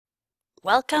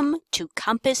Welcome to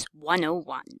Compass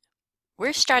 101.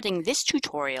 We're starting this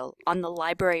tutorial on the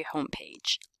library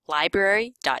homepage,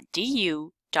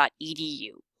 library.du.edu.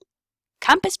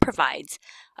 Compass provides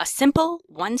a simple,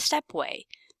 one-step way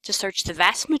to search the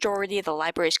vast majority of the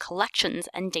library's collections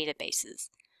and databases.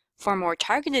 For more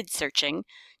targeted searching,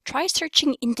 try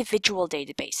searching individual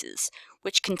databases,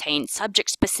 which contain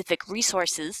subject-specific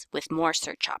resources with more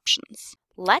search options.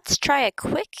 Let's try a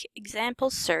quick example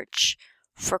search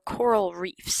for coral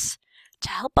reefs to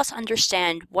help us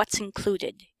understand what's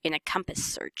included in a Compass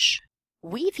search.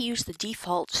 We've used the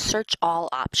default Search All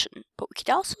option, but we could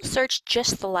also search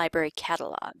just the library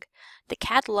catalog. The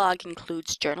catalog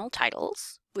includes journal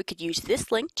titles. We could use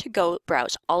this link to go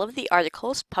browse all of the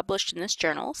articles published in this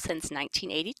journal since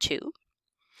 1982.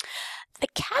 The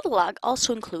catalog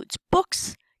also includes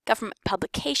books, government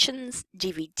publications,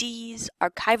 DVDs,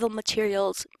 archival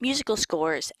materials, musical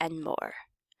scores, and more.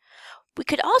 We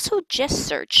could also just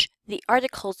search the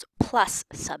Articles Plus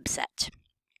subset.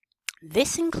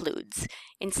 This includes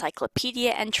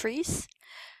encyclopedia entries,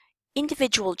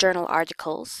 individual journal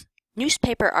articles,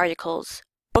 newspaper articles,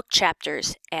 book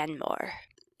chapters, and more.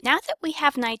 Now that we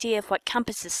have an idea of what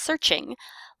Compass is searching,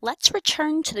 let's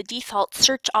return to the default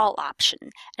Search All option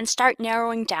and start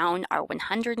narrowing down our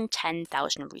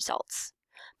 110,000 results.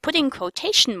 Putting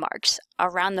quotation marks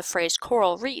around the phrase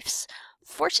coral reefs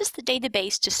forces the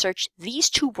database to search these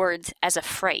two words as a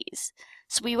phrase,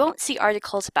 so we won't see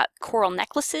articles about coral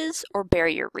necklaces or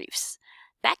barrier reefs.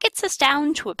 That gets us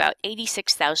down to about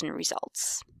 86,000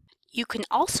 results. You can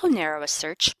also narrow a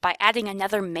search by adding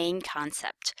another main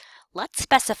concept. Let's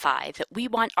specify that we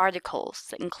want articles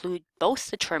that include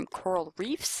both the term coral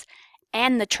reefs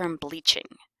and the term bleaching.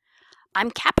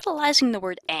 I'm capitalizing the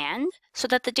word "and" so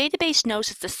that the database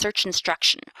knows it's a search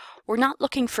instruction. We're not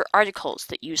looking for articles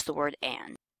that use the word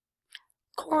 "and."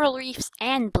 Coral reefs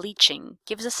and bleaching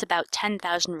gives us about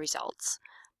 10,000 results,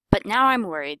 but now I'm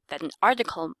worried that an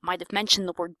article might have mentioned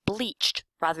the word bleached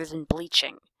rather than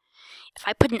bleaching. If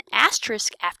I put an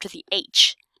asterisk after the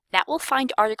H, that will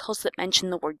find articles that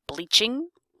mention the word bleaching,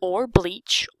 or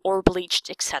bleach, or bleached,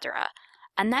 etc.,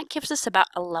 and that gives us about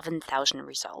 11,000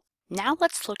 results. Now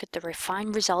let's look at the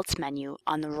Refine Results menu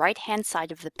on the right-hand side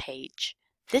of the page.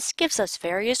 This gives us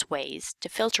various ways to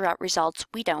filter out results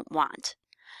we don't want.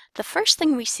 The first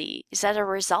thing we see is that our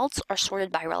results are sorted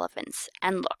by relevance,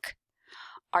 and look,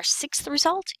 our sixth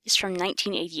result is from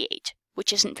 1988,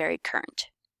 which isn't very current.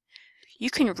 You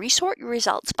can resort your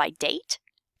results by date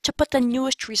to put the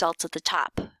newest results at the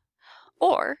top.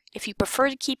 Or, if you prefer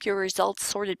to keep your results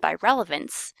sorted by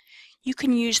relevance, you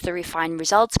can use the Refine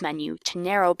Results menu to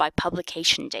narrow by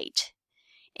publication date.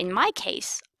 In my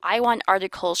case, I want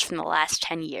articles from the last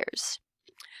 10 years.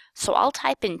 So I'll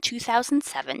type in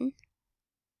 2007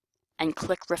 and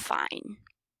click Refine.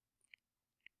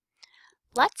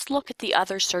 Let's look at the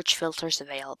other search filters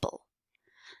available.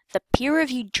 The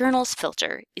peer-reviewed journals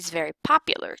filter is very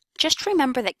popular. Just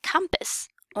remember that Compass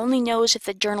only knows if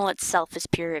the journal itself is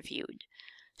peer-reviewed,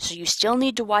 so you still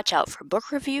need to watch out for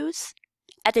book reviews,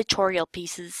 editorial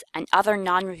pieces, and other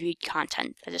non-reviewed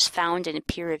content that is found in a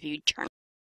peer-reviewed journal.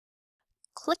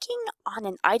 Clicking on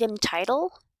an item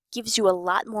title gives you a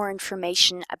lot more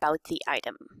information about the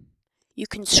item. You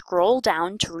can scroll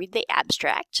down to read the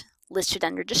abstract, listed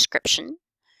under description.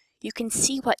 You can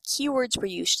see what keywords were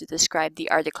used to describe the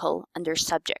article under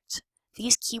subject.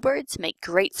 These keywords make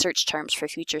great search terms for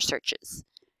future searches.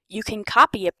 You can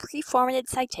copy a pre-formatted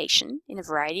citation in a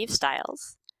variety of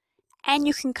styles, and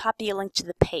you can copy a link to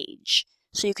the page,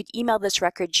 so you could email this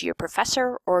record to your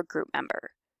professor or a group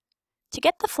member. To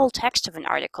get the full text of an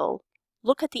article,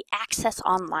 look at the Access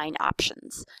Online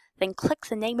options, then click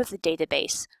the name of the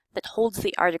database that holds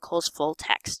the article's full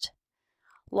text.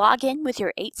 Log in with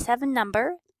your 87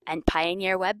 number and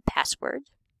Pioneer Web password,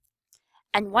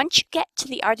 and once you get to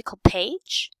the article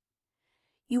page,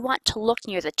 you want to look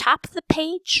near the top of the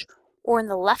page or in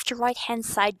the left or right-hand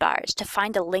sidebars to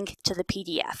find a link to the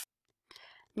PDF.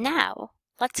 Now,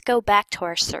 let's go back to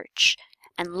our search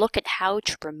and look at how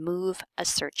to remove a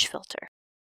search filter.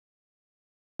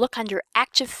 Look under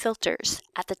Active Filters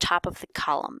at the top of the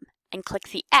column and click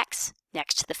the X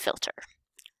next to the filter.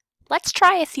 Let's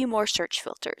try a few more search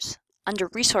filters. Under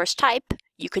Resource Type,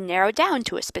 you can narrow down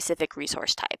to a specific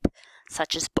resource type,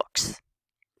 such as books.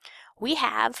 We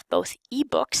have both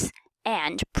ebooks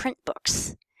and print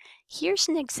books. Here's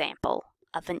an example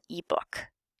of an ebook.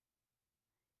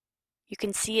 You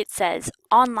can see it says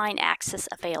Online Access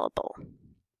Available.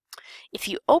 If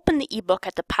you open the ebook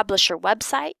at the publisher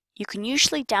website, you can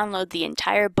usually download the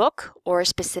entire book or a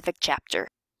specific chapter.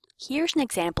 Here's an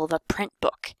example of a print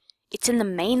book. It's in the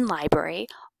main library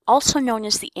also known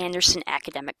as the Anderson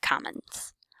Academic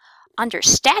Commons. Under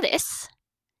Status,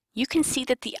 you can see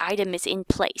that the item is in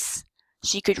place,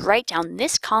 so you could write down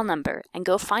this call number and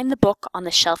go find the book on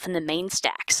the shelf in the main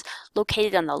stacks,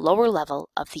 located on the lower level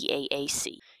of the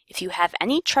AAC. If you have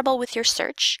any trouble with your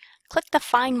search, click the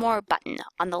Find More button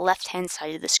on the left-hand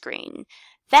side of the screen.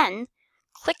 Then,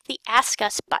 click the Ask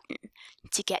Us button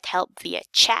to get help via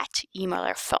chat, email,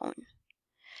 or phone.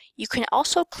 You can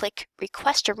also click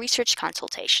Request a Research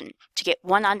Consultation to get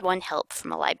one-on-one help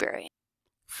from a librarian.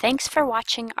 Thanks for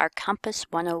watching our Compass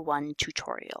 101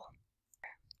 tutorial.